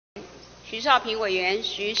徐少平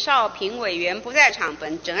委员不在场，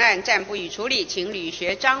本整案暂不予处理，请吕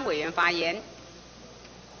学章委员发言。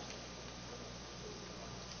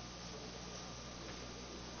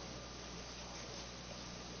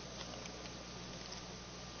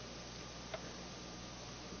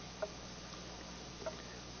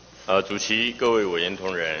主席、各位委员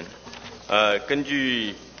同仁，根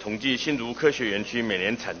据统计，新竹科学园区每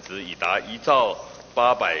年产值已达1兆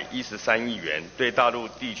813亿元，对大陆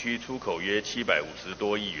地区出口约750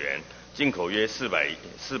多亿元，进口约400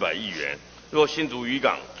亿元。若新竹渔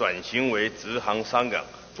港转型为直航商港，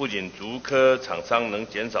不仅竹科厂商能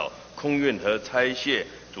减少空运和拆卸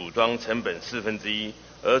组装成本1/4，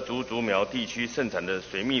而竹苗地区盛产的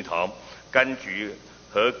水蜜桃、柑橘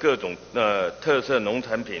和各种特色农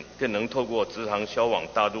产品，更能透过直航销往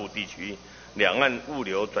大陆地区，两岸物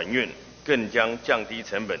流转运更将降低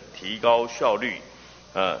成本，提高效率。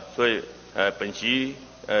所以本席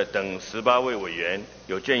等18位委员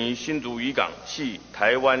有鉴于新竹渔港系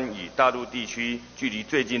台湾与大陆地区距离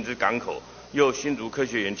最近之港口，又新竹科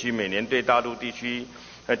学园区每年对大陆地区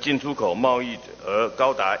进出口贸易额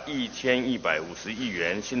高达1150亿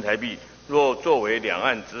元新台币，若作为两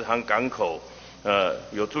岸直航港口，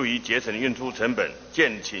有助于节省运输成本，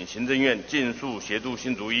建请行政院尽速协助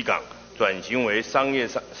新竹渔港转型为商业